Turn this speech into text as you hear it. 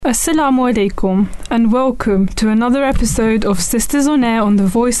Assalamu alaikum and welcome to another episode of Sisters on Air on the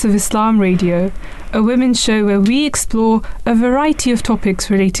Voice of Islam Radio, a women's show where we explore a variety of topics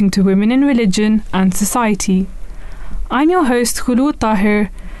relating to women in religion and society. I'm your host Khulud Tahir,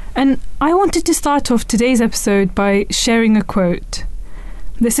 and I wanted to start off today's episode by sharing a quote.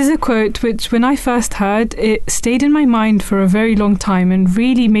 This is a quote which, when I first heard, it stayed in my mind for a very long time and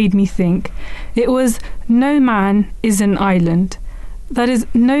really made me think. It was, "No man is an island." That is,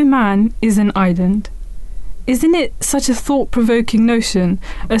 no man is an island. Isn't it such a thought-provoking notion,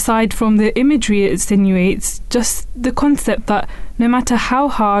 aside from the imagery it insinuates, just the concept that no matter how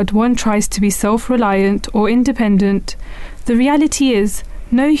hard one tries to be self-reliant or independent, the reality is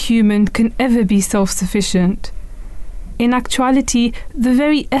no human can ever be self-sufficient. In actuality, the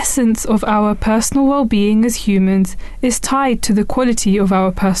very essence of our personal well-being as humans is tied to the quality of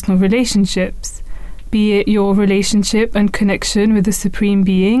our personal relationships, be it your relationship and connection with the Supreme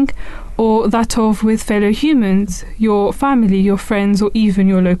Being, or that of with fellow humans, your family, your friends, or even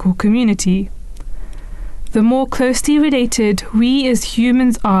your local community. The more closely related we as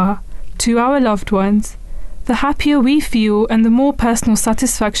humans are to our loved ones, the happier we feel and the more personal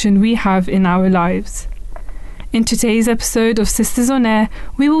satisfaction we have in our lives. In today's episode of Sisters on Air,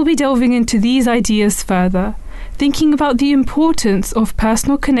 we will be delving into these ideas further, thinking about the importance of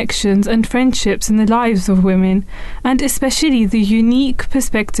personal connections and friendships in the lives of women, and especially the unique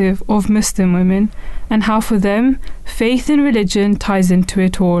perspective of Muslim women, and how for them, faith and religion ties into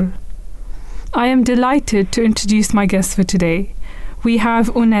it all. I am delighted to introduce my guest for today. We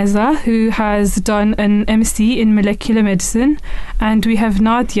have Uneza, who has done an MSc in molecular medicine, and we have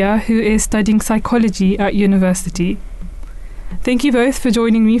Nadia, who is studying psychology at university. Thank you both for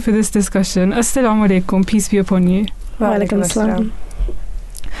joining me for this discussion. Assalamu alaikum, peace be upon you. Wa alaikum assalam.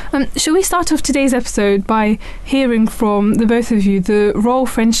 Shall we start off today's episode by hearing from the both of you the role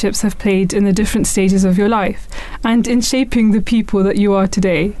friendships have played in the different stages of your life and in shaping the people that you are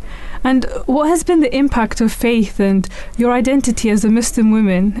today? And what has been the impact of faith and your identity as a Muslim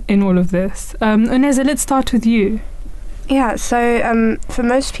woman in all of this? Uneza, let's start with you. Yeah, so for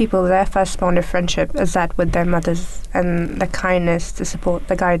most people, their first bond of friendship is that with their mothers, and the kindness, the support,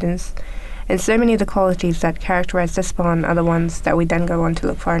 the guidance. And so many of the qualities that characterize this bond are the ones that we then go on to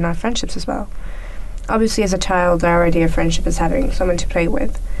look for in our friendships as well. Obviously, as a child, our idea of friendship is having someone to play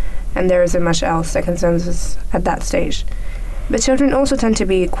with, and there isn't much else that concerns us at that stage. But children also tend to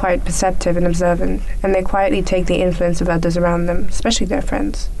be quite perceptive and observant, and they quietly take the influence of others around them, especially their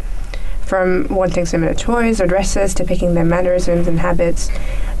friends. From wanting similar toys or dresses to picking their mannerisms and habits,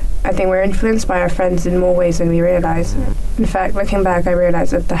 I think we're influenced by our friends in more ways than we realize. In fact, looking back, I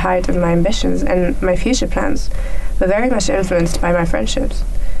realized that the height of my ambitions and my future plans were very much influenced by my friendships.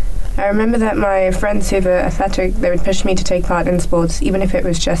 I remember that my friends who were athletic, they would push me to take part in sports, even if it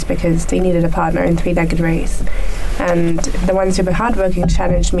was just because they needed a partner in three-legged race. And the ones who were hardworking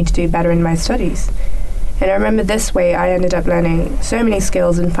challenged me to do better in my studies. And I remember this way I ended up learning so many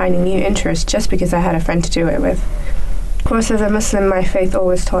skills and finding new interests just because I had a friend to do it with. Of course, as a Muslim, my faith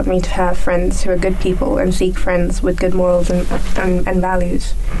always taught me to have friends who are good people and seek friends with good morals and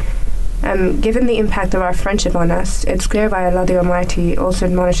values. Given the impact of our friendship on us, it's clear why Allah the Almighty also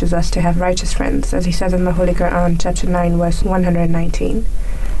admonishes us to have righteous friends, as He says in the Holy Quran, chapter 9, verse 119.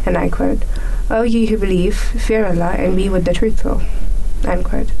 And I quote, "O ye who believe, fear Allah and be with the truthful." End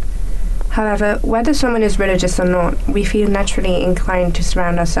quote. However, whether someone is religious or not, we feel naturally inclined to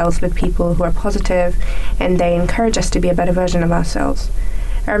surround ourselves with people who are positive and they encourage us to be a better version of ourselves.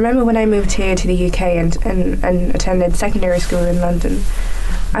 I remember when I moved here to the UK and attended secondary school in London,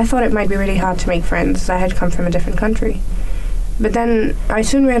 I thought it might be really hard to make friends as I had come from a different country. But then I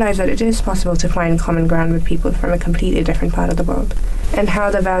soon realized that it is possible to find common ground with people from a completely different part of the world, and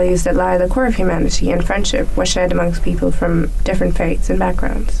how the values that lie at the core of humanity and friendship were shared amongst people from different faiths and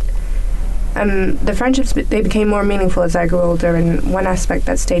backgrounds. The friendships, they became more meaningful as I grew older, and one aspect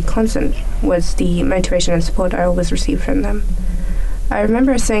that stayed constant was the motivation and support I always received from them. I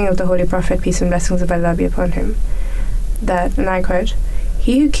remember a saying of the Holy Prophet, peace and blessings of Allah be upon him, that, and I quote,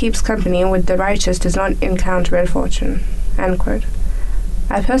 "He who keeps company with the righteous does not encounter ill fortune." End quote.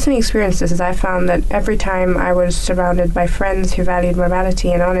 I personally experienced this as I found that every time I was surrounded by friends who valued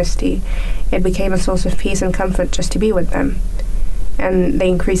morality and honesty, it became a source of peace and comfort just to be with them. And they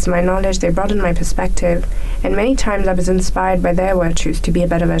increased my knowledge, they broadened my perspective, and many times I was inspired by their virtues to be a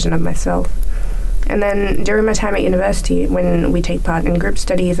better version of myself. And then during my time at university, when we take part in group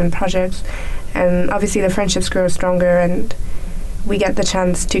studies and projects, and obviously the friendships grow stronger and we get the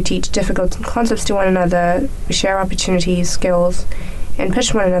chance to teach difficult concepts to one another, share opportunities, skills, and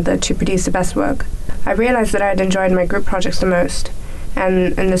push one another to produce the best work. I realized that I had enjoyed my group projects the most,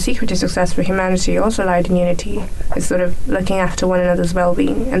 And the secret to success for humanity also lied in unity. It's sort of looking after one another's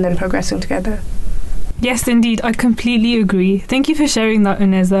well-being and then progressing together. Yes, indeed, I completely agree. Thank you for sharing that,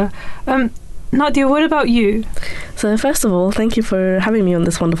 Uneza. Nadia, what about you? So first of all, thank you for having me on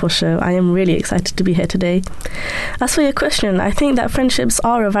this wonderful show. I am really excited to be here today. As for your question, I think that friendships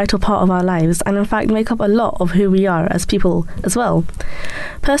are a vital part of our lives and in fact make up a lot of who we are as people as well.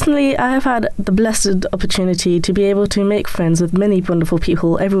 Personally, I have had the blessed opportunity to be able to make friends with many wonderful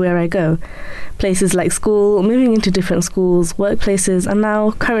people everywhere I go. Places like school, moving into different schools, workplaces, and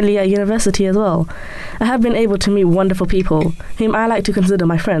now currently at university as well. I have been able to meet wonderful people whom I like to consider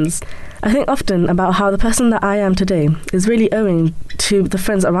my friends. I think often about how the person that I am today is really owing to the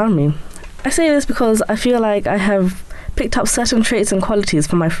friends around me. I say this because I feel like I have picked up certain traits and qualities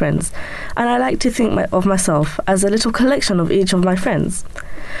from my friends, and I like to think of myself as a little collection of each of my friends.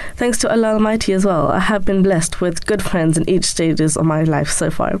 Thanks to Allah Almighty as well, I have been blessed with good friends in each stages of my life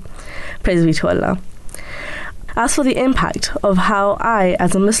so far. Praise be to Allah. As for the impact of how I,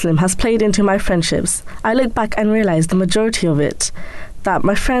 as a Muslim, has played into my friendships, I look back and realise the majority of it, that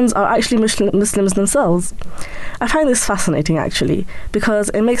my friends are actually Muslims themselves. I find this fascinating actually, because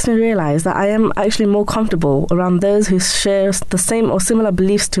it makes me realise that I am actually more comfortable around those who share the same or similar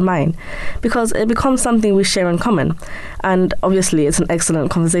beliefs to mine, because it becomes something we share in common, and obviously it's an excellent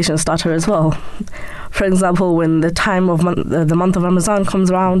conversation starter as well. For example, when the time of the month of Ramadan comes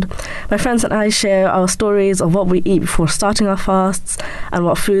around, my friends and I share our stories of what we eat before starting our fasts and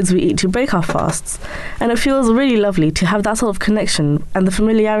what foods we eat to break our fasts. And it feels really lovely to have that sort of connection and the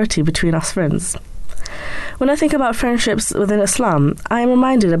familiarity between us friends. When I think about friendships within Islam, I am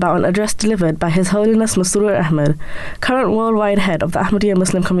reminded about an address delivered by His Holiness Masroor Ahmad, current worldwide head of the Ahmadiyya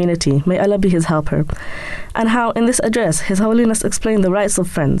Muslim community, may Allah be his helper, and how in this address His Holiness explained the rights of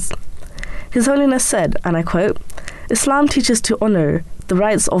friends. His Holiness said, and I quote, "Islam teaches to honor the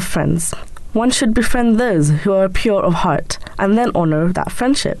rights of friends. One should befriend those who are pure of heart, and then honor that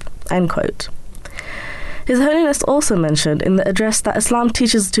friendship." End quote. His Holiness also mentioned in the address that Islam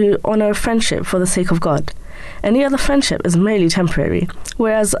teaches to honor friendship for the sake of God. Any other friendship is merely temporary,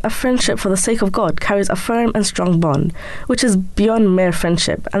 whereas a friendship for the sake of God carries a firm and strong bond, which is beyond mere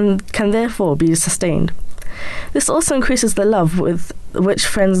friendship and can therefore be sustained. This also increases the love with which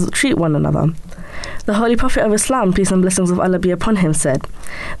friends treat one another. The Holy Prophet of Islam, peace and blessings of Allah be upon him, said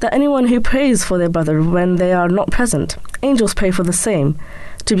that anyone who prays for their brother when they are not present, angels pray for the same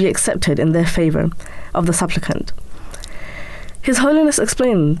to be accepted in their favour of the supplicant. His Holiness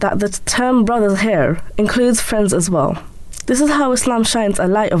explained that the term brothers here includes friends as well. This is how Islam shines a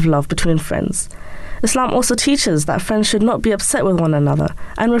light of love between friends. Islam also teaches that friends should not be upset with one another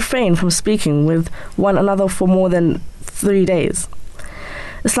and refrain from speaking with one another for more than 3 days.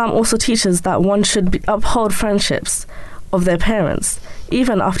 Islam also teaches that one should uphold friendships of their parents,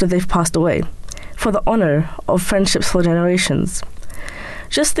 even after they've passed away, for the honour of friendships for generations.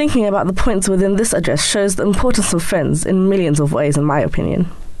 Just thinking about the points within this address shows the importance of friends in millions of ways, in my opinion.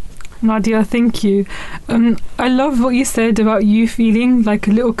 Nadia, thank you. I love what you said about you feeling like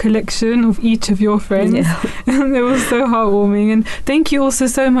a little collection of each of your friends. Yeah. It was so heartwarming. And thank you also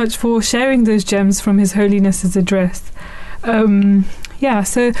so much for sharing those gems from His Holiness's address.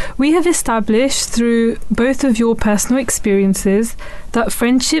 So we have established through both of your personal experiences that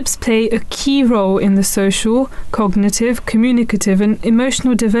friendships play a key role in the social, cognitive, communicative and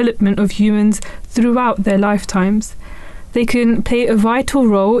emotional development of humans throughout their lifetimes. They can play a vital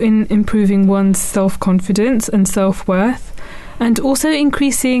role in improving one's self-confidence and self-worth, and also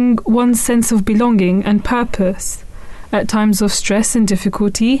increasing one's sense of belonging and purpose. At times of stress and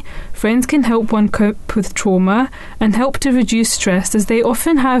difficulty, friends can help one cope with trauma and help to reduce stress, as they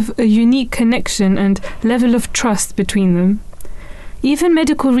often have a unique connection and level of trust between them. Even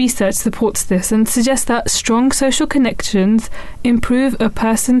medical research supports this and suggests that strong social connections improve a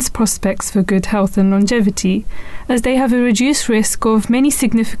person's prospects for good health and longevity, as they have a reduced risk of many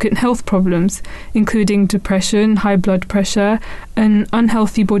significant health problems, including depression, high blood pressure, an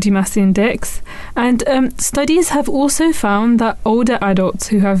unhealthy body mass index. And studies have also found that older adults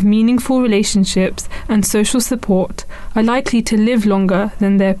who have meaningful relationships and social support are likely to live longer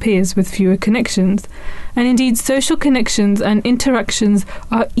than their peers with fewer connections. And indeed, social connections and interactions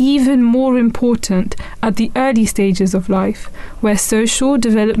are even more important at the early stages of life, where social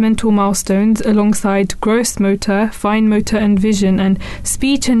developmental milestones alongside gross motor, fine motor and vision, and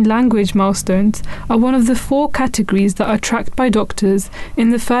speech and language milestones are one of the 4 categories that are tracked by doctors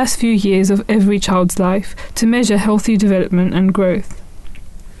in the first few years of every child's life to measure healthy development and growth.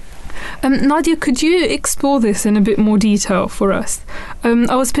 Nadia, could you explore this in a bit more detail for us?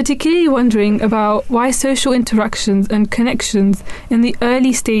 I was particularly wondering about why social interactions and connections in the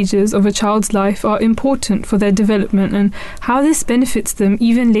early stages of a child's life are important for their development and how this benefits them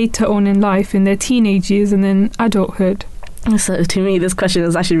even later on in life in their teenage years and then adulthood. So to me, this question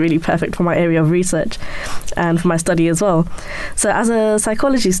is actually really perfect for my area of research and for my study as well. So as a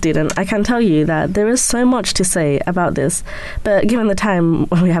psychology student, I can tell you that there is so much to say about this, but given the time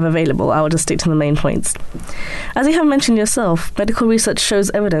we have available, I will just stick to the main points. As you have mentioned yourself, medical research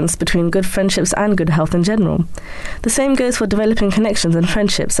shows evidence between good friendships and good health in general. The same goes for developing connections and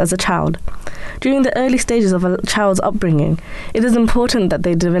friendships as a child. During the early stages of a child's upbringing, it is important that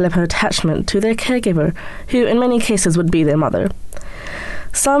they develop an attachment to their caregiver, who in many cases would be their mother.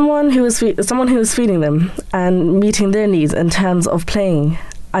 Someone who is feeding them and meeting their needs in terms of playing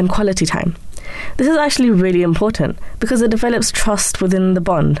and quality time. This is actually really important because it develops trust within the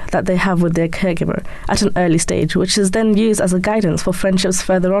bond that they have with their caregiver at an early stage, which is then used as a guidance for friendships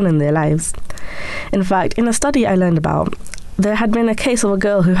further on in their lives. In fact, in a study I learned about, there had been a case of a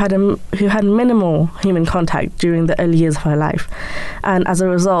girl who had minimal human contact during the early years of her life, and as a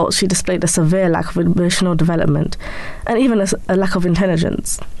result, she displayed a severe lack of emotional development and even a lack of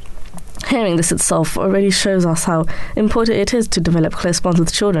intelligence. Hearing this itself already shows us how important it is to develop close bonds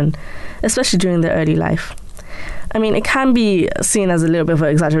with children, especially during their early life. I mean, it can be seen as a little bit of an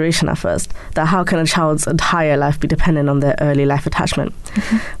exaggeration at first, that how can a child's entire life be dependent on their early life attachment?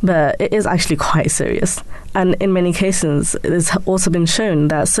 But it is actually quite serious. And in many cases, it has also been shown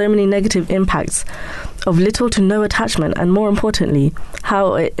that so many negative impacts of little to no attachment, and more importantly,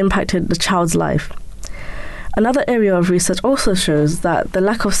 how it impacted the child's life. Another area of research also shows that the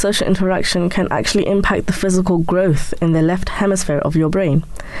lack of social interaction can actually impact the physical growth in the left hemisphere of your brain,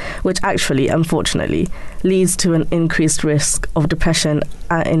 which actually, unfortunately, leads to an increased risk of depression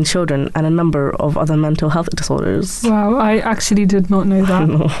in children and a number of other mental health disorders. Wow, I actually did not know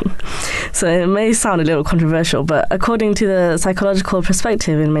that. So it may sound a little controversial, but according to the psychological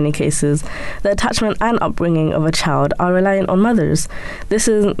perspective in many cases, the attachment and upbringing of a child are reliant on mothers. This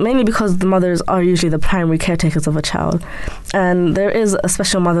is mainly because the mothers are usually the primary caretakers of a child, and there is a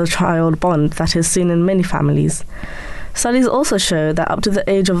special mother-child bond that is seen in many families. Studies also show that up to the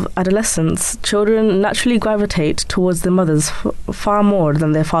age of adolescence, children naturally gravitate towards their mothers far more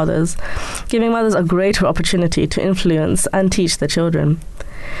than their fathers, giving mothers a greater opportunity to influence and teach their children.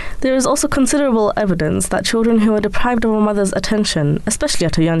 There is also considerable evidence that children who are deprived of a mother's attention, especially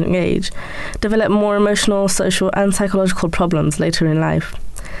at a young age, develop more emotional, social, and psychological problems later in life.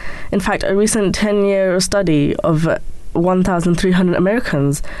 In fact, a recent 10-year study of 1,300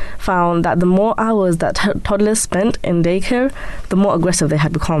 Americans found that the more hours that toddlers spent in daycare, the more aggressive they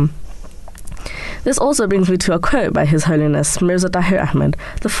had become. This also brings me to a quote by His Holiness Mirza Tahir Ahmad,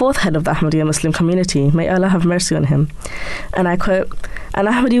 the fourth head of the Ahmadiyya Muslim community, may Allah have mercy on him. And I quote, "An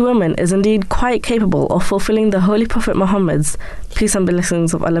Ahmadi woman is indeed quite capable of fulfilling the Holy Prophet Muhammad's, peace and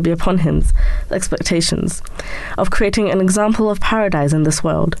blessings of Allah be upon him, expectations, of creating an example of paradise in this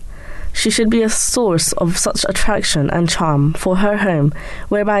world. She should be a source of such attraction and charm for her home,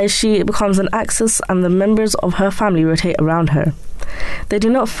 whereby she becomes an axis and the members of her family rotate around her. They do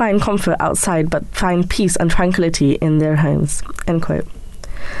not find comfort outside, but find peace and tranquility in their homes." End quote.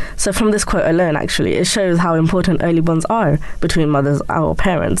 So from this quote alone, actually, it shows how important early bonds are between mothers or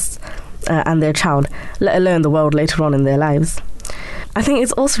parents and their child, let alone the world later on in their lives. I think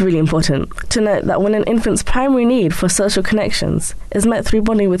it's also really important to note that when an infant's primary need for social connections is met through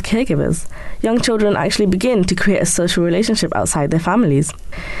bonding with caregivers, young children actually begin to create a social relationship outside their families.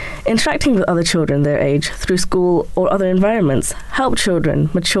 Interacting with other children their age through school or other environments help children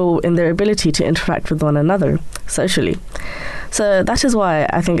mature in their ability to interact with one another socially. So that is why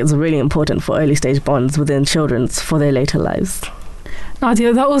I think it's really important for early stage bonds within children for their later lives.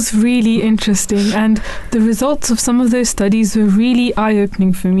 Nadia, that was really interesting, and the results of some of those studies were really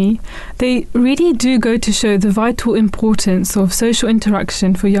eye-opening for me. They really do go to show the vital importance of social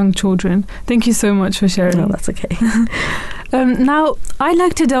interaction for young children. Thank you so much for sharing. No, that's okay. Now, I'd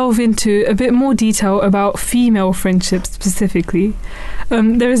like to delve into a bit more detail about female friendships specifically.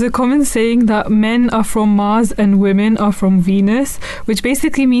 There is a common saying that men are from Mars and women are from Venus, which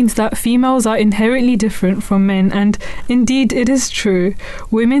basically means that females are inherently different from men, and indeed it is true.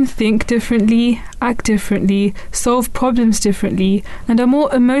 Women think differently, act differently, solve problems differently, and are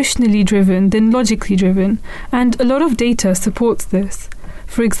more emotionally driven than logically driven, and a lot of data supports this.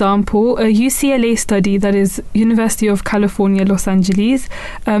 For example, a UCLA study, that is University of California, Los Angeles,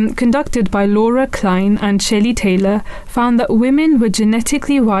 conducted by Laura Klein and Shelley Taylor, found that women were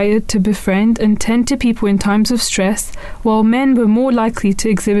genetically wired to befriend and tend to people in times of stress, while men were more likely to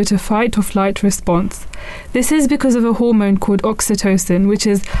exhibit a fight or flight response. This is because of a hormone called oxytocin, which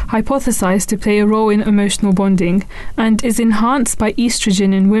is hypothesized to play a role in emotional bonding and is enhanced by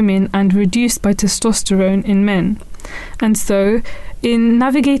estrogen in women and reduced by testosterone in men. And so, in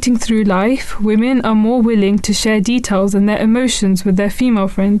navigating through life, women are more willing to share details and their emotions with their female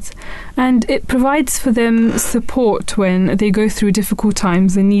friends, and it provides for them support when they go through difficult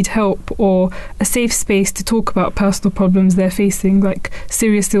times and need help, or a safe space to talk about personal problems they're facing, like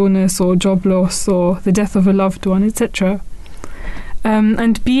serious illness or job loss or the death of a loved one, etc.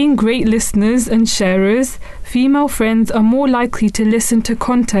 And being great listeners and sharers, female friends are more likely to listen to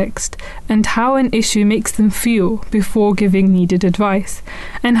context and how an issue makes them feel before giving needed advice.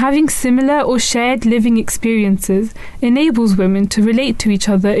 And having similar or shared living experiences enables women to relate to each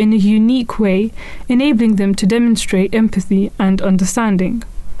other in a unique way, enabling them to demonstrate empathy and understanding.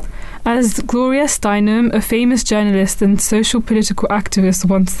 As Gloria Steinem, a famous journalist and social political activist,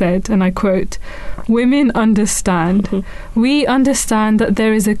 once said, and I quote, "Women understand. We understand that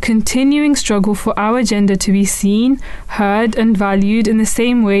there is a continuing struggle for our gender to be seen, heard, and valued in the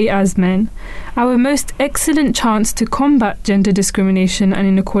same way as men. Our most excellent chance to combat gender discrimination and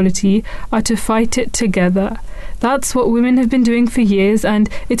inequality are to fight it together. That's what women have been doing for years, and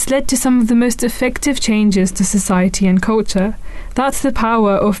it's led to some of the most effective changes to society and culture. That's the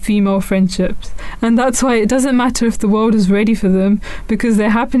power of female friendships. And that's why it doesn't matter if the world is ready for them, because they're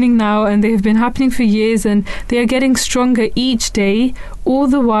happening now and they have been happening for years, and they are getting stronger each day, all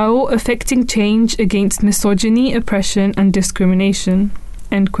the while affecting change against misogyny, oppression, and discrimination."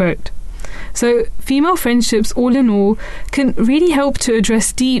 End quote. So, female friendships, all in all, can really help to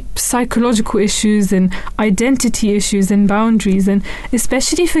address deep psychological issues and identity issues and boundaries, and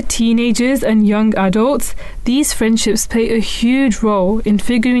especially for teenagers and young adults, these friendships play a huge role in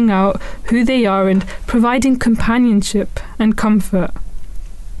figuring out who they are and providing companionship and comfort.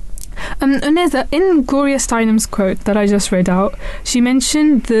 Uneza, in Gloria Steinem's quote that I just read out, she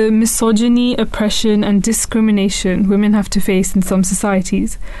mentioned the misogyny, oppression, and discrimination women have to face in some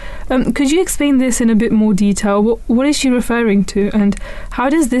societies. Could you explain this in a bit more detail? What is she referring to, and how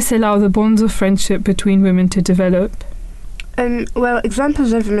does this allow the bonds of friendship between women to develop? Well,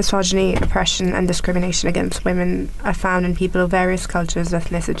 examples of misogyny, oppression, and discrimination against women are found in people of various cultures,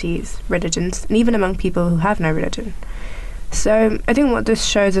 ethnicities, religions, and even among people who have no religion. So I think what this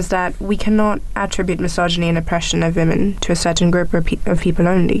shows is that we cannot attribute misogyny and oppression of women to a certain group of people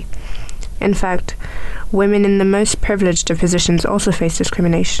only. In fact, women in the most privileged of positions also face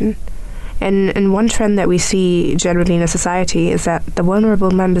discrimination. And one trend that we see generally in a society is that the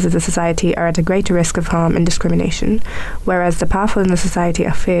vulnerable members of the society are at a greater risk of harm and discrimination, whereas the powerful in the society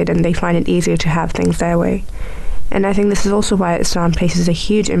are feared and they find it easier to have things their way. And I think this is also why Islam places a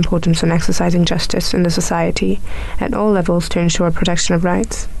huge importance on exercising justice in the society at all levels to ensure protection of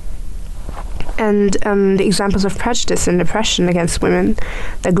rights. And the examples of prejudice and oppression against women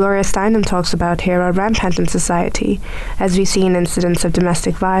that Gloria Steinem talks about here are rampant in society, as we see in incidents of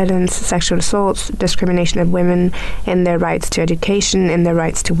domestic violence, sexual assaults, discrimination of women in their rights to education, in their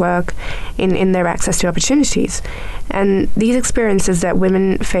rights to work, in their access to opportunities. And these experiences that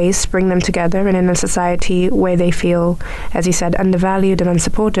women face bring them together, and in a society where they feel, as you said, undervalued and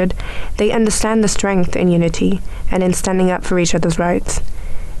unsupported, they understand the strength in unity and in standing up for each other's rights.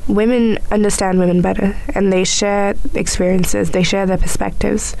 Women understand women better, and they share experiences, they share their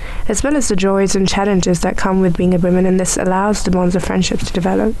perspectives, as well as the joys and challenges that come with being a woman, and this allows the bonds of friendships to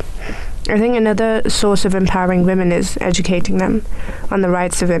develop. I think another source of empowering women is educating them on the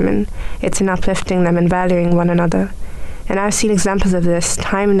rights of women. It's in uplifting them and valuing one another. And I've seen examples of this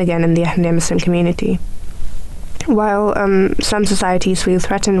time and again in the Ahmadiyya Muslim community. While some societies feel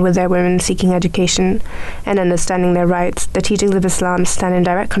threatened with their women seeking education and understanding their rights, the teachings of Islam stand in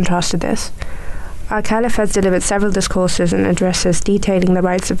direct contrast to this. Our Caliph has delivered several discourses and addresses detailing the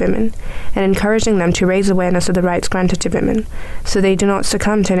rights of women and encouraging them to raise awareness of the rights granted to women so they do not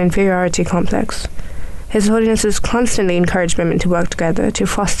succumb to an inferiority complex. His Holiness has constantly encouraged women to work together, to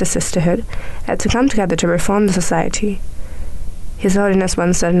foster sisterhood, and to come together to reform the society. His Holiness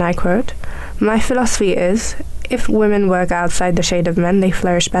once said, and I quote, "My philosophy is, if women work outside the shade of men, they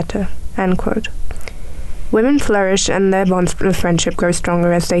flourish better." End quote. Women flourish and their bonds of friendship grow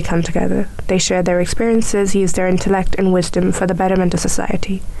stronger as they come together. They share their experiences, use their intellect and wisdom for the betterment of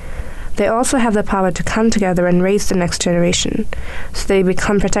society. They also have the power to come together and raise the next generation, so they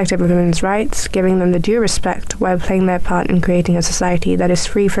become protective of women's rights, giving them the due respect while playing their part in creating a society that is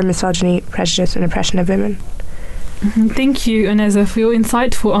free from misogyny, prejudice and oppression of women. Thank you, Aneza, for your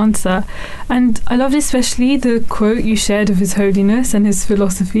insightful answer. And I loved especially the quote you shared of His Holiness and his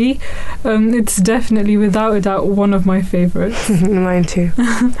philosophy. It's definitely, without a doubt, one of my favourites. Mine too.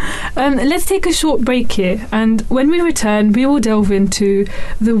 Let's take a short break here, and when we return, we will delve into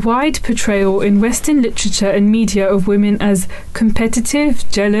the wide portrayal in Western literature and media of women as competitive,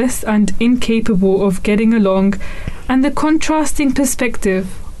 jealous, and incapable of getting along, and the contrasting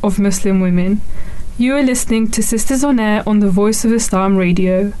perspective of Muslim women. You are listening to Sisters on Air on the Voice of Islam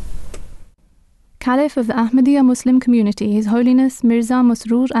Radio. Caliph of the Ahmadiyya Muslim community, His Holiness Mirza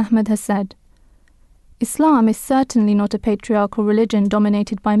Masroor Ahmad has said, Islam is certainly not a patriarchal religion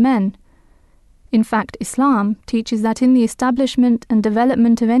dominated by men. In fact, Islam teaches that in the establishment and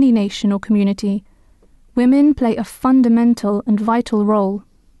development of any nation or community, women play a fundamental and vital role.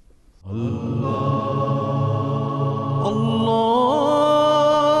 Allah, Allah.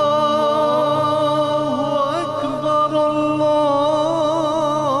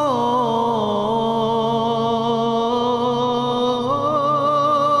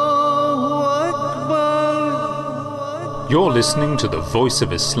 You're listening to the Voice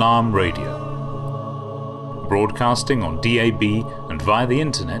of Islam Radio, broadcasting on DAB and via the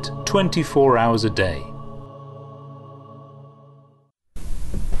internet 24 hours a day.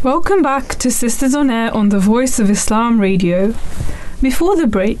 Welcome back to Sisters on Air on the Voice of Islam Radio. Before the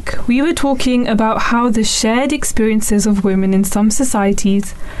break, we were talking about how the shared experiences of women in some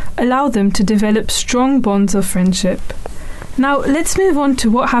societies allow them to develop strong bonds of friendship. Now, let's move on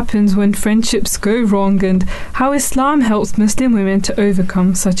to what happens when friendships go wrong and how Islam helps Muslim women to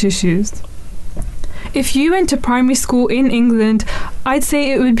overcome such issues. If you went to primary school in England, I'd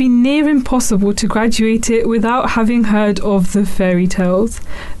say it would be near impossible to graduate it without having heard of the fairy tales.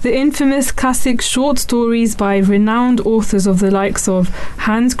 The infamous classic short stories by renowned authors of the likes of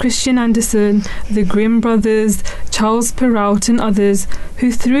Hans Christian Andersen, the Grimm brothers, Charles Perrault and others,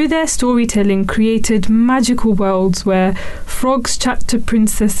 who through their storytelling created magical worlds where frogs chat to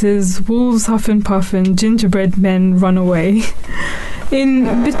princesses, wolves huff and puff and gingerbread men run away.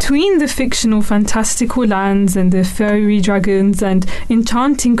 In between the fictional fantastical lands and the fairy dragons and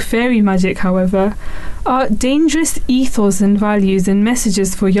enchanting fairy magic, however, are dangerous ethos and values and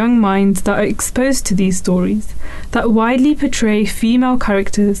messages for young minds that are exposed to these stories, that widely portray female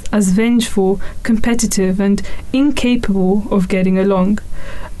characters as vengeful, competitive and incapable of getting along.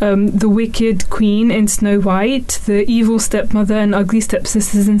 The wicked queen in Snow White, the evil stepmother and ugly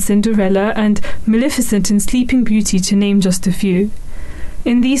stepsisters in Cinderella, and Maleficent in Sleeping Beauty, to name just a few.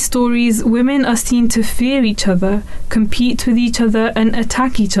 In these stories, women are seen to fear each other, compete with each other and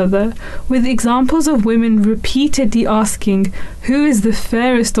attack each other, with examples of women repeatedly asking who is the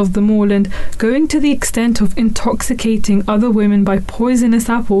fairest of them all and going to the extent of intoxicating other women by poisonous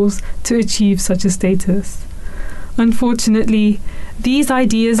apples to achieve such a status. Unfortunately, these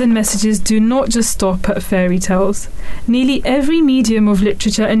ideas and messages do not just stop at fairy tales. Nearly every medium of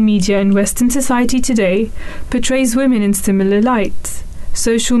literature and media in Western society today portrays women in similar lights.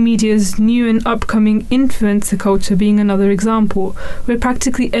 Social media's new and upcoming influencer culture being another example, where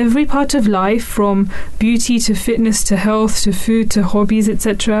practically every part of life, from beauty to fitness to health to food to hobbies,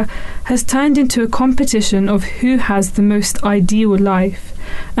 etc., has turned into a competition of who has the most ideal life,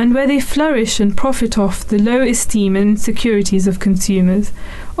 and where they flourish and profit off the low esteem and insecurities of consumers,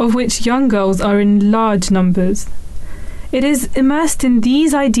 of which young girls are in large numbers. It is immersed in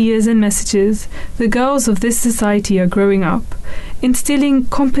these ideas and messages the girls of this society are growing up, instilling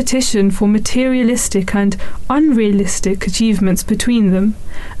competition for materialistic and unrealistic achievements between them,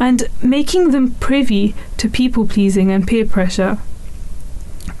 and making them privy to people-pleasing and peer pressure.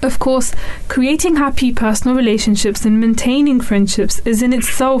 Of course, creating happy personal relationships and maintaining friendships is in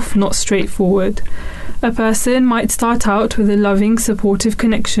itself not straightforward. A person might start out with a loving, supportive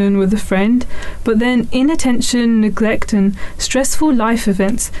connection with a friend, but then inattention, neglect and stressful life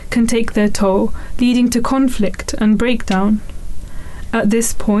events can take their toll, leading to conflict and breakdown. At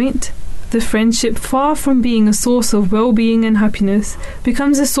this point, the friendship, far from being a source of well-being and happiness,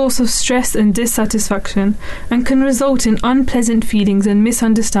 becomes a source of stress and dissatisfaction and can result in unpleasant feelings and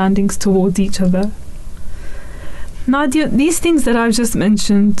misunderstandings towards each other. Nadia, these things that I've just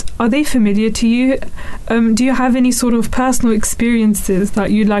mentioned, are they familiar to you? Do you have any sort of personal experiences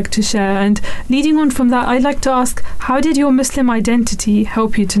that you'd like to share? And leading on from that, I'd like to ask, how did your Muslim identity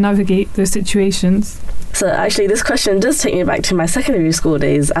help you to navigate those situations? So actually, this question does take me back to my secondary school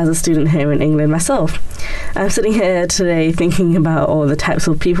days as a student here in England myself. I'm sitting here today thinking about all the types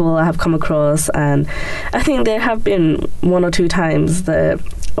of people I have come across, and I think there have been one or two times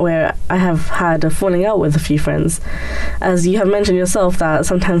where I have had a falling out with a few friends. As you have mentioned yourself, that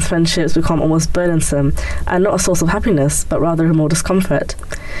sometimes friendships become almost burdensome and not a source of happiness, but rather more discomfort.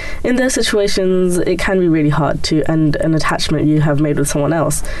 In those situations, it can be really hard to end an attachment you have made with someone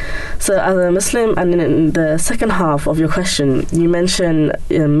else. So as a Muslim, and in the second half of your question, you mentioned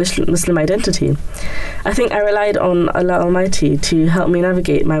Muslim identity. I think I relied on Allah Almighty to help me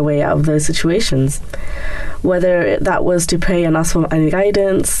navigate my way out of those situations. Whether that was to pray and ask for any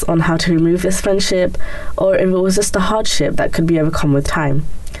guidance on how to remove this friendship, or if it was just a hardship that could be overcome with time.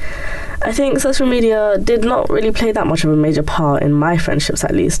 I think social media did not really play that much of a major part in my friendships,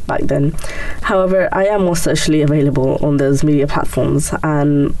 at least back then. However, I am more socially available on those media platforms,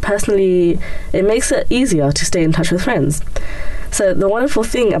 and personally, it makes it easier to stay in touch with friends. So the wonderful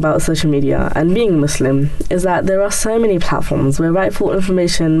thing about social media and being Muslim is that there are so many platforms where rightful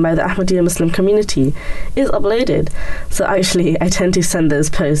information by the Ahmadiyya Muslim community is uploaded. So actually, I tend to send those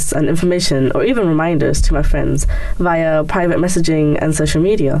posts and information or even reminders to my friends via private messaging and social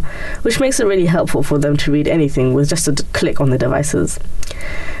media, which makes it really helpful for them to read anything with just a click on their devices.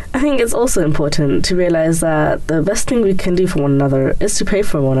 I think it's also important to realize that the best thing we can do for one another is to pray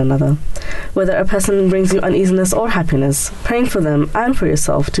for one another. Whether a person brings you uneasiness or happiness, praying for them and for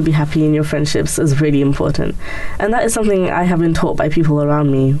yourself to be happy in your friendships is really important. And that is something I have been taught by people around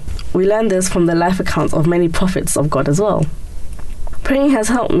me. We learn this from the life accounts of many prophets of God as well. Praying has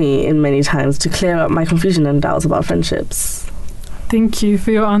helped me in many times to clear up my confusion and doubts about friendships. Thank you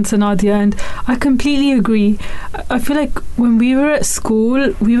for your answer, Nadia, and I completely agree. I feel like when we were at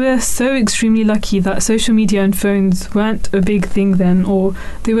school, we were so extremely lucky that social media and phones weren't a big thing then, or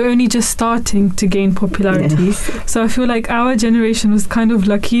they were only just starting to gain popularity. Yes. So I feel like our generation was kind of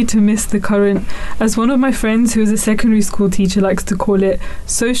lucky to miss the current, as one of my friends who is a secondary school teacher likes to call it,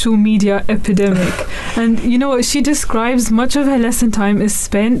 social media epidemic. And you know what, she describes much of her lesson time is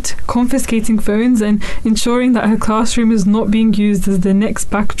spent confiscating phones and ensuring that her classroom is not being used as the next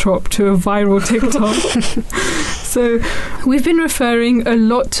backdrop to a viral TikTok. So we've been referring a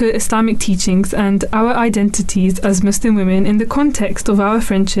lot to Islamic teachings and our identities as Muslim women in the context of our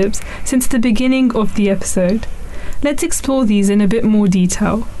friendships since the beginning of the episode. Let's explore these in a bit more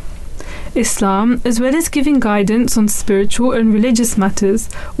detail. Islam, as well as giving guidance on spiritual and religious matters,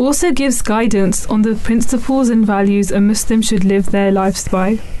 also gives guidance on the principles and values a Muslim should live their lives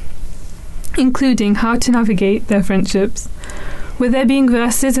by, including how to navigate their friendships. With there being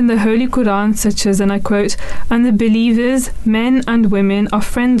verses in the Holy Quran such as, and I quote, "And the believers, men and women, are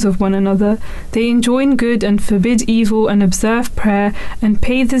friends of one another. They enjoin good and forbid evil and observe prayer and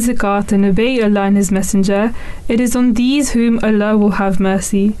pay the zakat and obey Allah and His Messenger. It is on these whom Allah will have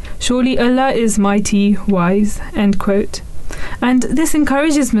mercy. Surely Allah is mighty, wise." End quote. And this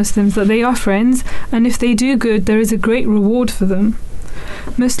encourages Muslims that they are friends, and if they do good, there is a great reward for them.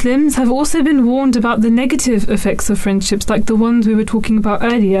 Muslims have also been warned about the negative effects of friendships like the ones we were talking about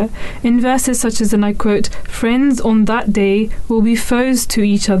earlier, in verses such as, and I quote, "Friends on that day will be foes to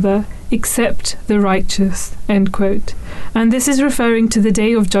each other, except the righteous," end quote. And this is referring to the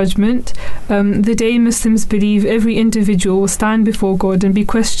day of judgment, the day Muslims believe every individual will stand before God and be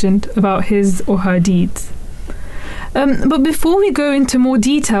questioned about his or her deeds. But before we go into more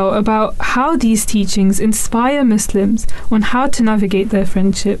detail about how these teachings inspire Muslims on how to navigate their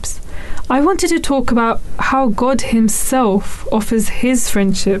friendships, I wanted to talk about how God Himself offers His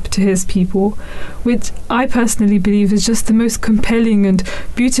friendship to His people, which I personally believe is just the most compelling and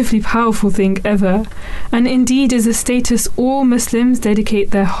beautifully powerful thing ever, and indeed is a status all Muslims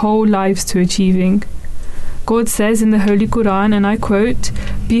dedicate their whole lives to achieving. God says in the Holy Quran, and I quote,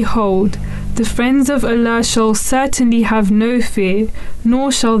 "Behold, the friends of Allah shall certainly have no fear,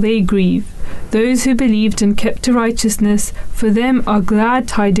 nor shall they grieve. Those who believed and kept to righteousness, for them are glad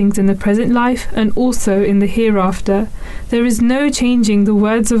tidings in the present life and also in the hereafter. There is no changing the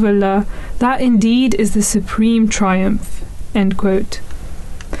words of Allah. That indeed is the supreme triumph." End quote.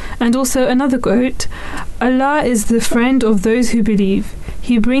 And also another quote, "Allah is the friend of those who believe.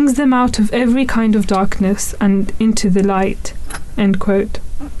 He brings them out of every kind of darkness and into the light." End quote.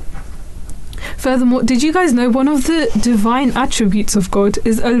 Furthermore, did you guys know one of the divine attributes of God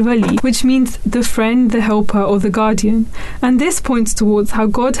is Al-Wali, which means the friend, the helper, or the guardian. And this points towards how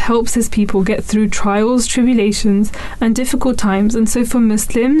God helps his people get through trials, tribulations, and difficult times. And so for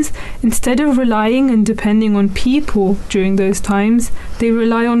Muslims, instead of relying and depending on people during those times, they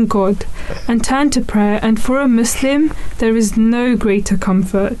rely on God and turn to prayer. And for a Muslim, there is no greater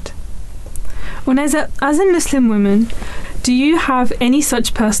comfort. Uneza, as a Muslim woman, do you have any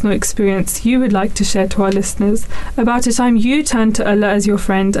such personal experience you would like to share to our listeners about a time you turned to Allah as your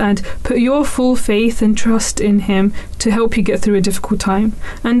friend and put your full faith and trust in Him to help you get through a difficult time?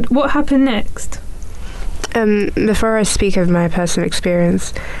 And what happened next? Before I speak of my personal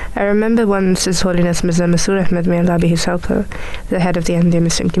experience, I remember once His Holiness Mirza Masroor Ahmad, may Allah be his helper, the head of the Ahmadiyya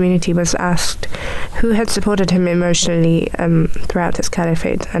Muslim community, was asked who had supported him emotionally throughout his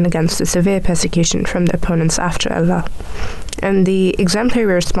caliphate and against the severe persecution from the opponents after Allah. And the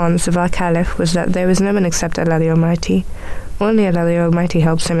exemplary response of our caliph was that there was no one except Allah the Almighty. Only Allah the Almighty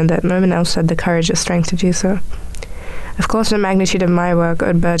helps him, and that no one else had the courage or strength to do so. Of course, the magnitude of my work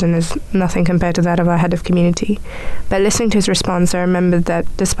or burden is nothing compared to that of our head of community. But listening to his response, I remembered that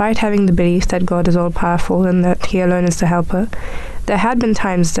despite having the belief that God is all-powerful and that He alone is the helper, there had been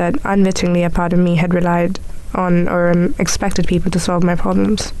times that unwittingly a part of me had relied on or expected people to solve my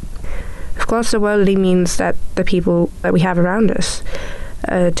problems. Of course, the worldly means that the people that we have around us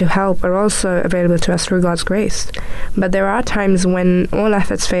to help are also available to us through God's grace. But there are times when all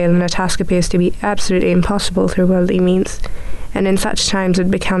efforts fail and a task appears to be absolutely impossible through worldly means. And in such times it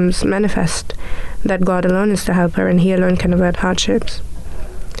becomes manifest that God alone is the helper and He alone can avert hardships.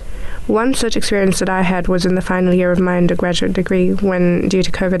 One such experience that I had was in the final year of my undergraduate degree when, due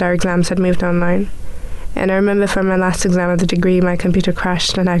to COVID, our exams had moved online. And I remember from my last exam of the degree, my computer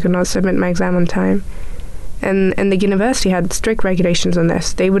crashed and I could not submit my exam on time. And the university had strict regulations on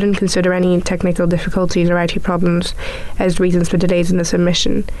this. They wouldn't consider any technical difficulties or IT problems as reasons for delays in the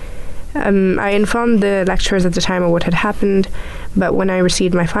submission. I informed the lecturers at the time of what had happened, but when I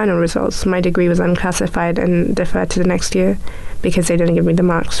received my final results, my degree was unclassified and deferred to the next year because they didn't give me the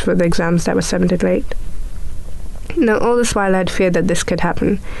marks for the exams that were submitted late. Now, all this while I had feared that this could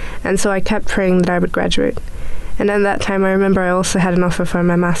happen, and so I kept praying that I would graduate. And at that time, I remember I also had an offer for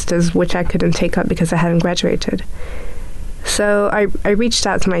my master's, which I couldn't take up because I hadn't graduated. So I reached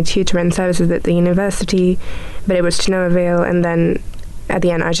out to my tutor and services at the university, but it was to no avail, and then at the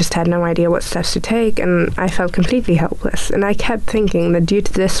end I just had no idea what steps to take, and I felt completely helpless. And I kept thinking that due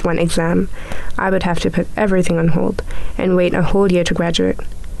to this one exam, I would have to put everything on hold and wait a whole year to graduate.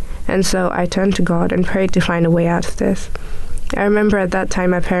 And so I turned to God and prayed to find a way out of this. I remember at that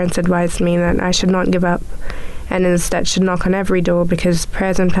time my parents advised me that I should not give up, and instead should knock on every door because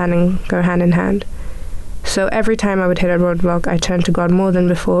prayers and planning go hand in hand. So every time I would hit a roadblock, I turned to God more than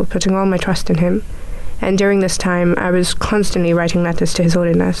before, putting all my trust in Him. And during this time, I was constantly writing letters to His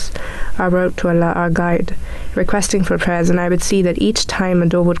Holiness. I wrote to Allah, our guide, requesting for prayers, and I would see that each time a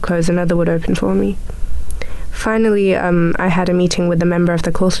door would close, another would open for me. Finally, I had a meeting with a member of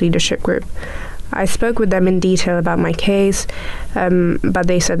the course leadership group. I spoke with them in detail about my case, but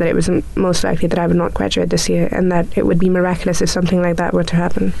they said that it was most likely that I would not graduate this year and that it would be miraculous if something like that were to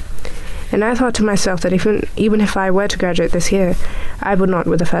happen. And I thought to myself that even if I were to graduate this year, I would not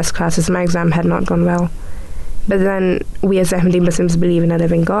with the first class as my exam had not gone well. But then we as Ahmadi Muslims believe in a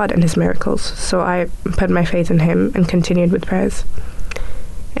living God and His miracles, so I put my faith in Him and continued with prayers.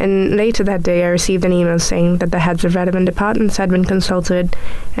 And later that day I received an email saying that the heads of relevant departments had been consulted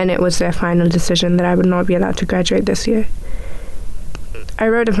and it was their final decision that I would not be allowed to graduate this year. I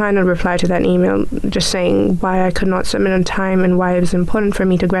wrote a final reply to that email just saying why I could not submit on time and why it was important for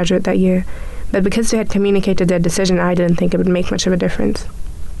me to graduate that year, but because they had communicated their decision, I didn't think it would make much of a difference.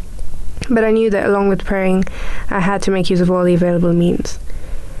 But I knew that along with praying, I had to make use of all the available means.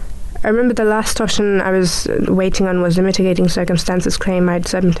 I remember the last option I was waiting on was the mitigating circumstances claim I'd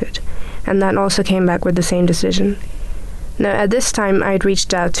submitted, and that also came back with the same decision. Now, at this time, I'd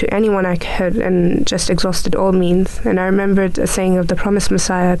reached out to anyone I could and just exhausted all means, and I remembered a saying of the promised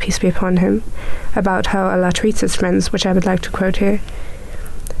Messiah, peace be upon him, about how Allah treats His friends, which I would like to quote here.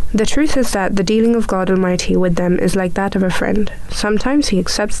 The truth is that the dealing of God Almighty with them is like that of a friend. Sometimes He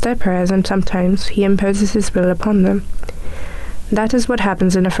accepts their prayers, and sometimes He imposes His will upon them. That is what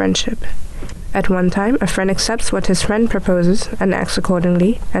happens in a friendship. At one time, a friend accepts what his friend proposes and acts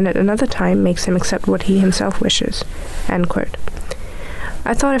accordingly, and at another time makes him accept what he himself wishes." End quote.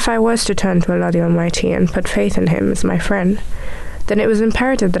 I thought if I was to turn to Allah the Almighty and put faith in Him as my friend, then it was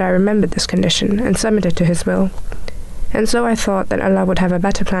imperative that I remembered this condition and submitted to His will. And so I thought that Allah would have a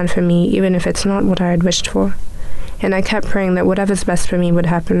better plan for me, even if it's not what I had wished for. And I kept praying that whatever's best for me would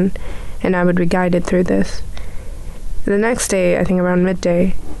happen, and I would be guided through this. The next day, I think around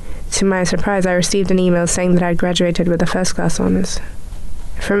midday, to my surprise, I received an email saying that I graduated with a first-class honours.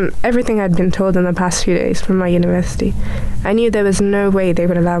 From everything I'd been told in the past few days from my university, I knew there was no way they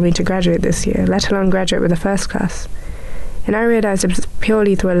would allow me to graduate this year, let alone graduate with a first class. And I realized it was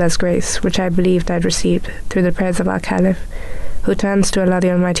purely through Allah's grace, which I believed I'd received through the prayers of our Caliph, who turns to Allah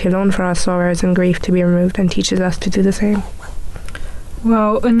the Almighty alone for our sorrows and grief to be removed and teaches us to do the same.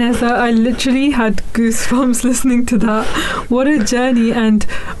 Wow, Aneza, I literally had goosebumps listening to that. What a journey, and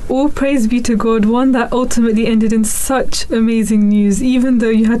all praise be to God, one that ultimately ended in such amazing news, even though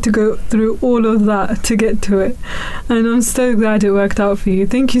you had to go through all of that to get to it. And I'm so glad it worked out for you.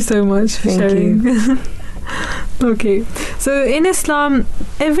 Thank you so much for sharing. Okay, so in Islam,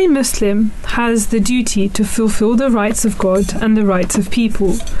 every Muslim has the duty to fulfill the rights of God and the rights of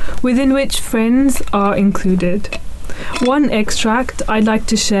people, within which friends are included. One extract I'd like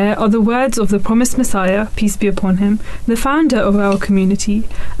to share are the words of the promised Messiah, peace be upon him, the founder of our community,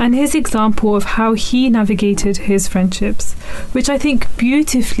 and his example of how he navigated his friendships, which I think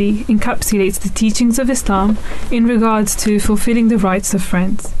beautifully encapsulates the teachings of Islam in regards to fulfilling the rights of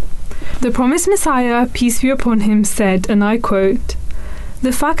friends. The promised Messiah, peace be upon him, said, and I quote,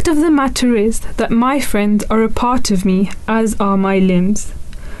 "The fact of the matter is that my friends are a part of me, as are my limbs.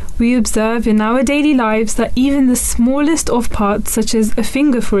 We observe in our daily lives that even the smallest of parts, such as a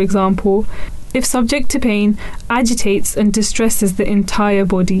finger for example, if subject to pain, agitates and distresses the entire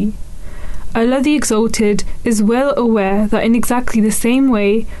body. Allah the Exalted is well aware that in exactly the same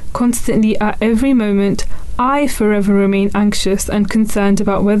way, constantly at every moment, I forever remain anxious and concerned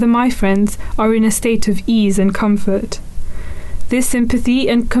about whether my friends are in a state of ease and comfort. This sympathy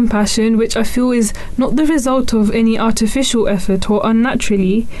and compassion, which I feel is not the result of any artificial effort or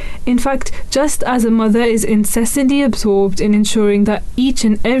unnaturally, in fact, just as a mother is incessantly absorbed in ensuring that each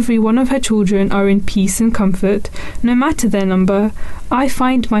and every one of her children are in peace and comfort, no matter their number, I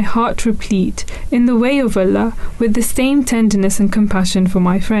find my heart replete, in the way of Allah, with the same tenderness and compassion for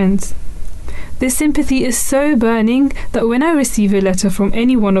my friends. This sympathy is so burning that when I receive a letter from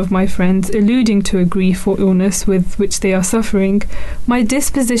any one of my friends alluding to a grief or illness with which they are suffering, my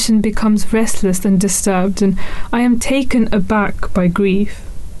disposition becomes restless and disturbed, and I am taken aback by grief.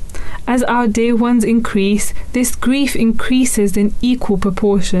 As our dear ones increase, this grief increases in equal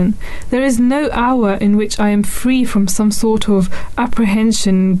proportion. There is no hour in which I am free from some sort of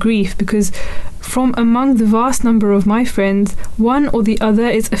apprehension and grief, because from among the vast number of my friends, one or the other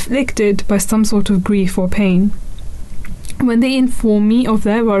is afflicted by some sort of grief or pain. When they inform me of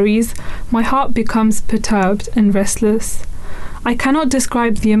their worries, my heart becomes perturbed and restless. I cannot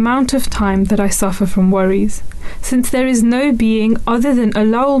describe the amount of time that I suffer from worries, since there is no being other than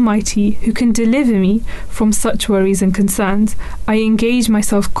Allah Almighty who can deliver me from such worries and concerns. I engage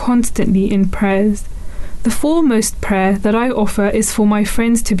myself constantly in prayers. The foremost prayer that I offer is for my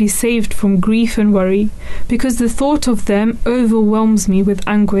friends to be saved from grief and worry, because the thought of them overwhelms me with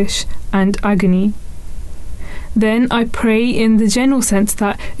anguish and agony. Then I pray in the general sense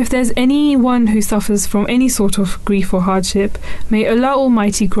that if there's anyone who suffers from any sort of grief or hardship, may Allah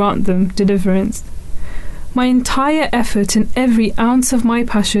Almighty grant them deliverance. My entire effort and every ounce of my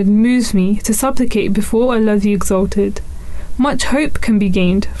passion moves me to supplicate before Allah the Exalted. Much hope can be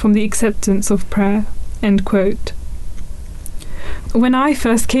gained from the acceptance of prayer." End quote. When I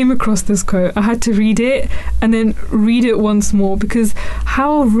first came across this quote, I had to read it and then read it once more, because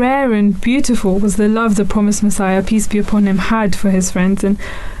how rare and beautiful was the love the promised Messiah, peace be upon him, had for his friends, and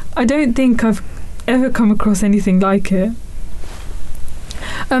I don't think I've ever come across anything like it.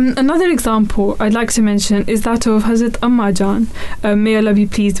 Another example I'd like to mention is that of Hazrat Amma Jan, may Allah be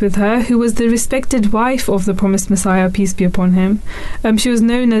pleased with her, who was the respected wife of the promised Messiah, peace be upon him. She was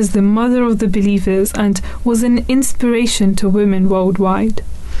known as the mother of the believers and was an inspiration to women worldwide.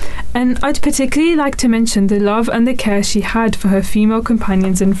 And I'd particularly like to mention the love and the care she had for her female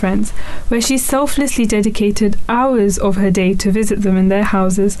companions and friends, where she selflessly dedicated hours of her day to visit them in their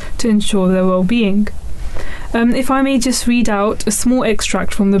houses to ensure their well-being. If I may just read out a small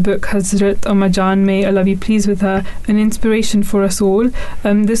extract from the book Hazrat Amma Jan, may Allah be pleased with her, an inspiration for us all.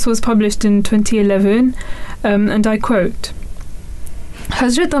 This was published in 2011, and I quote,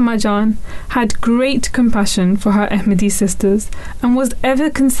 "Hazrat Amma Jan had great compassion for her Ahmadi sisters and was ever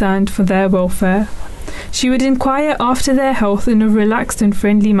concerned for their welfare. She would inquire after their health in a relaxed and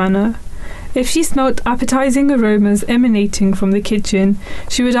friendly manner. If she smelt appetizing aromas emanating from the kitchen,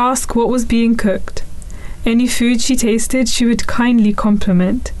 she would ask what was being cooked. Any food she tasted, she would kindly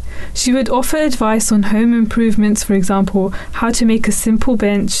compliment. She would offer advice on home improvements, for example, how to make a simple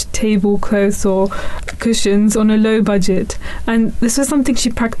bench, table, clothes or cushions on a low budget, and this was something she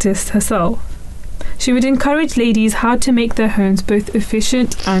practiced herself. She would encourage ladies how to make their homes both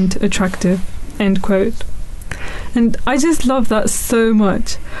efficient and attractive. End quote. And I just love that so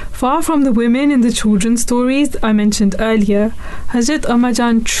much. Far from the women in the children's stories I mentioned earlier, Hazrat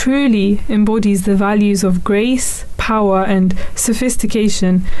Ammajan truly embodies the values of grace, power and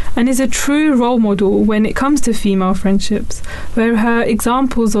sophistication, and is a true role model when it comes to female friendships, where her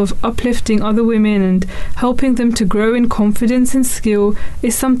examples of uplifting other women and helping them to grow in confidence and skill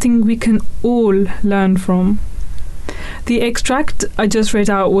is something we can all learn from. The extract I just read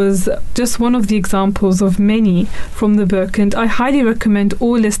out was just one of the examples of many from the book, and I highly recommend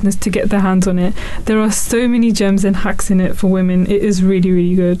all listeners to get their hands on it. There are so many gems and hacks in it for women. It is really,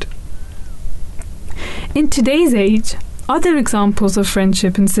 really good. In today's age, other examples of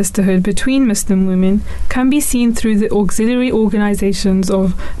friendship and sisterhood between Muslim women can be seen through the auxiliary organizations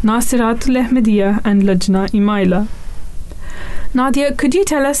of Nasiratul Ahmadiyya and Lajna Imaila. Nadia, could you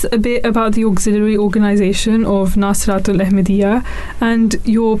tell us a bit about the auxiliary organisation of Nasiratul Ahmadiyya and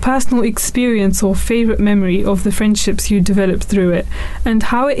your personal experience or favourite memory of the friendships you developed through it, and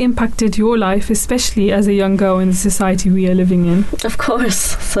how it impacted your life, especially as a young girl in the society we are living in? Of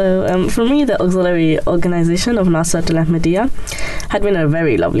course. So for me, the auxiliary organisation of Nasiratul Ahmadiyya had been a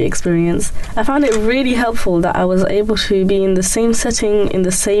very lovely experience. I found it really helpful that I was able to be in the same setting, in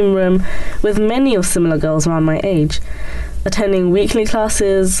the same room, with many of similar girls around my age. Attending weekly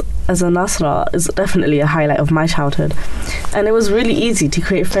classes as a Nasra is definitely a highlight of my childhood, and it was really easy to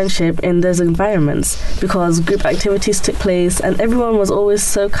create friendship in those environments because group activities took place and everyone was always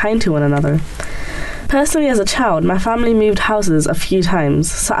so kind to one another. Personally, as a child, my family moved houses a few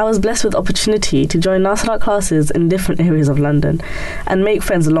times, so I was blessed with the opportunity to join Nasra classes in different areas of London and make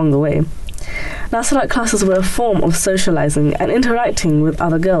friends along the way. Nasrat classes were a form of socializing and interacting with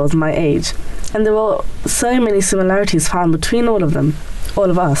other girls my age, and there were so many similarities found between all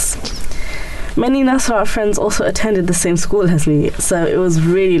of us. Many Nasrat friends also attended the same school as me, so it was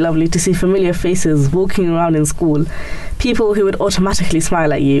really lovely to see familiar faces walking around in school, people who would automatically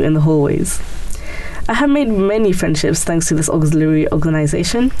smile at you in the hallways. I have made many friendships thanks to this auxiliary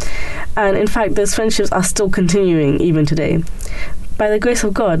organisation, and in fact those friendships are still continuing even today. By the grace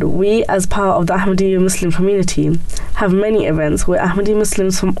of God, we, as part of the Ahmadiyya Muslim community, have many events where Ahmadiyya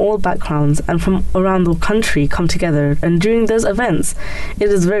Muslims from all backgrounds and from around the country come together, and during those events, it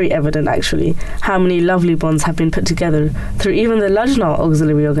is very evident actually how many lovely bonds have been put together through even the Lajna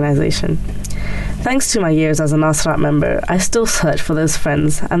auxiliary organisation. Thanks to my years as a Nasrat member, I still search for those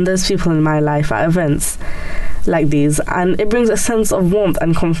friends and those people in my life at events like these, and it brings a sense of warmth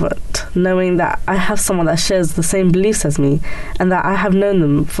and comfort knowing that I have someone that shares the same beliefs as me and that I have known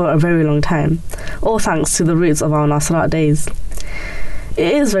them for a very long time, all thanks to the roots of our Nasrat days.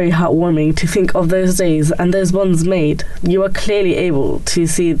 It is very heartwarming to think of those days and those bonds made. You are clearly able to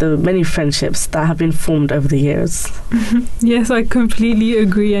see the many friendships that have been formed over the years. Yes, I completely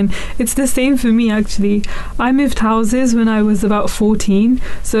agree, and it's the same for me actually. I moved houses when I was about 14,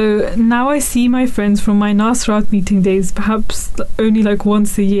 so now I see my friends from my Nasrat meeting days perhaps only like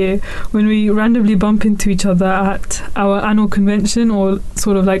once a year when we randomly bump into each other at our annual convention or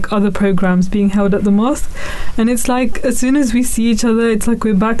sort of like other programs being held at the mosque. And it's like as soon as we see each other, it's like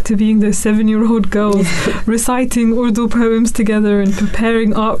we're back to being those 7-year-old girls reciting Urdu poems together and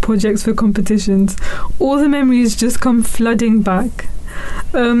preparing art projects for competitions. All the memories just come flooding back.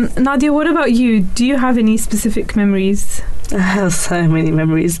 Nadia, what about you? Do you have any specific memories? I have so many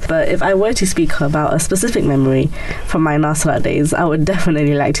memories, but if I were to speak about a specific memory from my Nasrat days, I would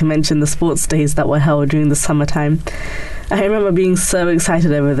definitely like to mention the sports days that were held during the summertime. I remember being so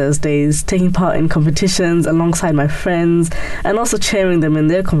excited over those days, taking part in competitions alongside my friends and also cheering them in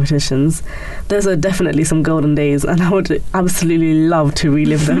their competitions. Those are definitely some golden days and I would absolutely love to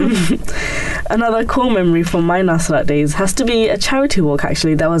relive them. Another cool memory from my Nasrat days has to be a charity walk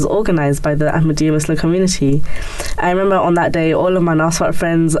actually that was organised by the Ahmadiyya Muslim community. I remember on that day all of my Nasrat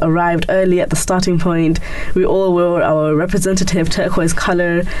friends arrived early at the starting point. We all wore our representative turquoise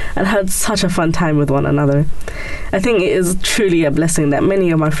colour and had such a fun time with one another. I think it is truly a blessing that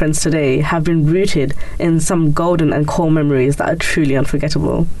many of my friends today have been rooted in some golden and core memories that are truly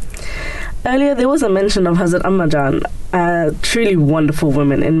unforgettable. Earlier there was a mention of Hazrat Ammajan, a truly wonderful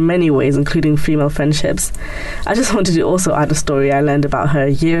woman in many ways, including female friendships. I just wanted to also add a story I learned about her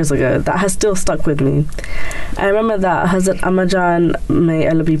years ago that has still stuck with me. I remember that Hazrat Ammajan, may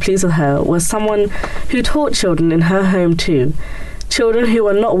Allah be pleased with her, was someone who taught children in her home too. children who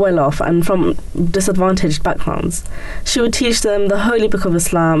were not well off and from disadvantaged backgrounds. She would teach them the holy book of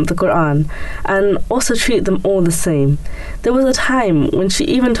Islam, the Quran, and also treat them all the same. There was a time when she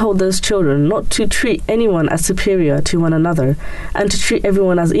even told those children not to treat anyone as superior to one another and to treat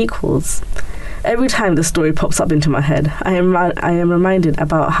everyone as equals. Every time this story pops up into my head, I am reminded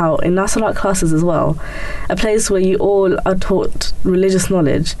about how in our Salat classes as well, a place where you all are taught religious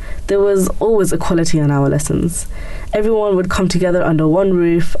knowledge, there was always equality in our lessons. Everyone would come together under one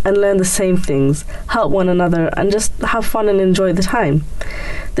roof and learn the same things, help one another, and just have fun and enjoy the time.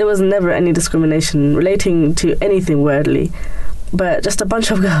 There was never any discrimination relating to anything worldly, but just a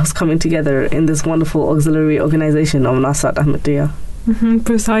bunch of girls coming together in this wonderful auxiliary organisation of Nasrat Ahmadiyya.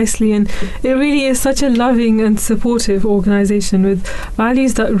 Precisely, and it really is such a loving and supportive organisation with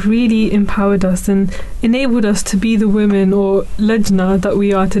values that really empowered us and enabled us to be the women or Lajna that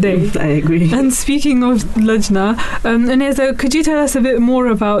we are today. I agree. And speaking of Lajna, Aneza, could you tell us a bit more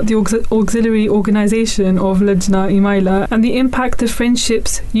about the auxiliary organisation of Lajna Imaila and the impact the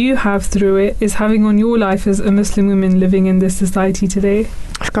friendships you have through it is having on your life as a Muslim woman living in this society today?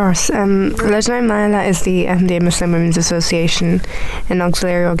 Of course. Lajna Imaila is the Ahmadiyya Muslim Women's Association, an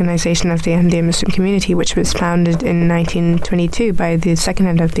auxiliary organisation of the Ahmadiyya Muslim community, which was founded in 1922 by the second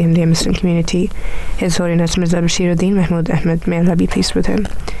head of the Ahmadiyya Muslim community, His Holiness Mirza Bashiruddin Mahmud Ahmad, may Allah be pleased with him.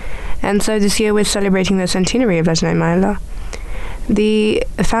 And so this year we're celebrating the centenary of Lajna Imaila. The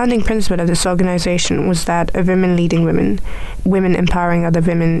founding principle of this organisation was that of women leading women, women empowering other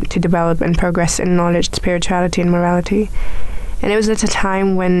women to develop and progress in knowledge, spirituality and morality. And it was at a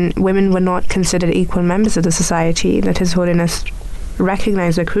time when women were not considered equal members of the society that His Holiness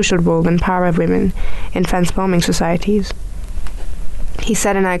recognized the crucial role and power of women in transforming societies. He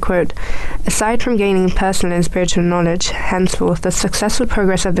said, and I quote, "Aside from gaining personal and spiritual knowledge, henceforth the successful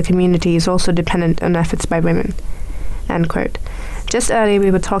progress of the community is also dependent on efforts by women." End quote. Just earlier we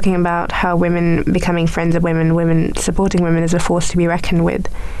were talking about how women becoming friends of women, women supporting women is a force to be reckoned with.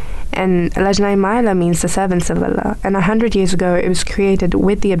 And Lajna Imaila means the servants of Allah, and 100 years ago it was created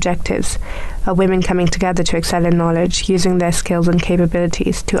with the objectives of women coming together to excel in knowledge, using their skills and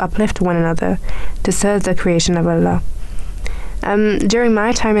capabilities to uplift one another, to serve the creation of Allah. During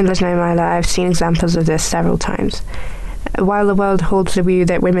my time in Lajna Imaila, I've seen examples of this several times. While the world holds the view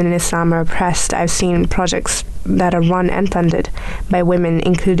that women in Islam are oppressed, I've seen projects that are run and funded by women,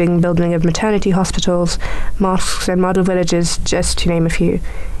 including building of maternity hospitals, mosques and model villages, just to name a few.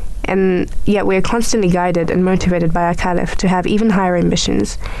 And yet we are constantly guided and motivated by our Caliph to have even higher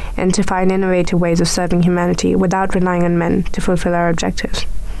ambitions and to find innovative ways of serving humanity without relying on men to fulfill our objectives.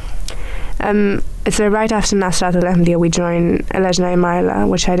 So right after Nasrat al-Ahmadiyya, we joined Lajna Imaila,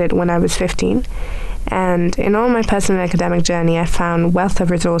 which I did when I was 15. And in all my personal academic journey, I found wealth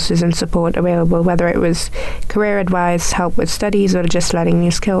of resources and support available, whether it was career advice, help with studies, or just learning new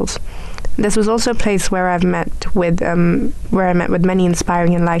skills. This was also a place where I met with many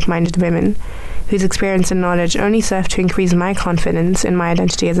inspiring and like-minded women whose experience and knowledge only served to increase my confidence in my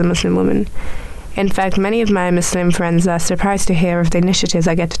identity as a Muslim woman. In fact, many of my Muslim friends are surprised to hear of the initiatives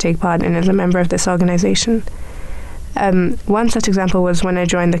I get to take part in as a member of this organization. One such example was when I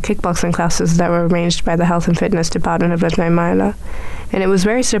joined the kickboxing classes that were arranged by the Health and Fitness Department of Lajna Imaila. And it was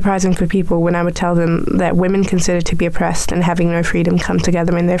very surprising for people when I would tell them that women considered to be oppressed and having no freedom come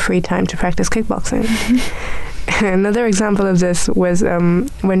together in their free time to practice kickboxing. Another example of this was when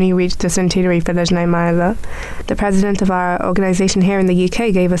we reached the centenary for Lajna Imaila. The president of our organisation here in the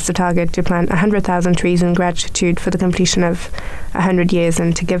UK gave us the target to plant 100,000 trees in gratitude for the completion of 100 years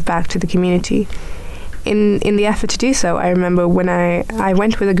and to give back to the community. In the effort to do so, I remember when I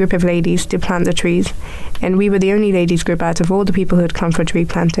went with a group of ladies to plant the trees, and we were the only ladies group out of all the people who had come for tree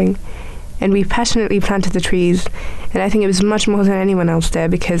planting. And we passionately planted the trees, and I think it was much more than anyone else there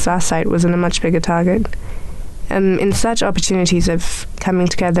because our site was on a much bigger target. In such opportunities of coming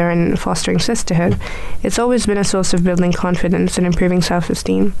together and fostering sisterhood, it's always been a source of building confidence and improving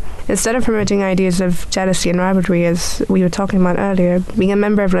self-esteem. Instead of promoting ideas of jealousy and rivalry, as we were talking about earlier, being a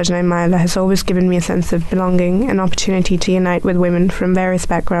member of Lajna Imaila has always given me a sense of belonging, an opportunity to unite with women from various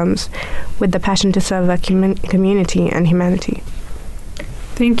backgrounds with the passion to serve our community and humanity.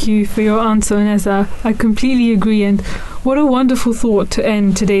 Thank you for your answer, Aneza. I completely agree, and what a wonderful thought to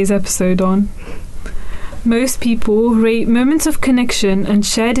end today's episode on. Most people rate moments of connection and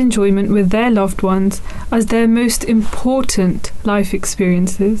shared enjoyment with their loved ones as their most important life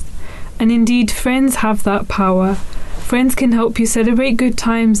experiences. And indeed, friends have that power. Friends can help you celebrate good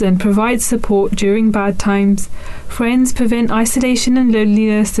times and provide support during bad times. Friends prevent isolation and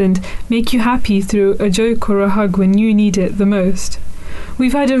loneliness and make you happy through a joke or a hug when you need it the most.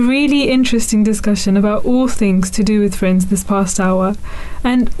 We've had a really interesting discussion about all things to do with friends this past hour.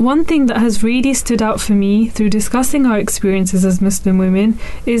 And one thing that has really stood out for me through discussing our experiences as Muslim women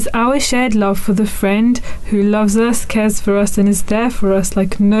is our shared love for the friend who loves us, cares for us, and is there for us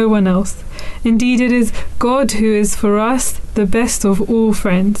like no one else. Indeed, it is God who is for us the best of all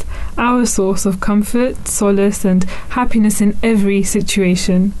friends, our source of comfort, solace, and happiness in every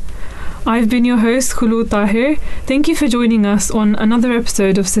situation. I've been your host, Khulud Tahir. Thank you for joining us on another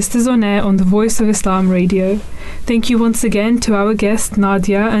episode of Sisters on Air on the Voice of Islam Radio. Thank you once again to our guests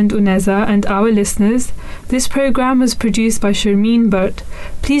Nadia and Uneza and our listeners. This program was produced by Sharmeen Burt.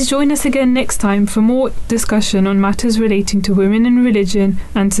 Please join us again next time for more discussion on matters relating to women in religion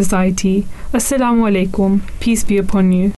and society. Assalamu alaikum. Peace be upon you.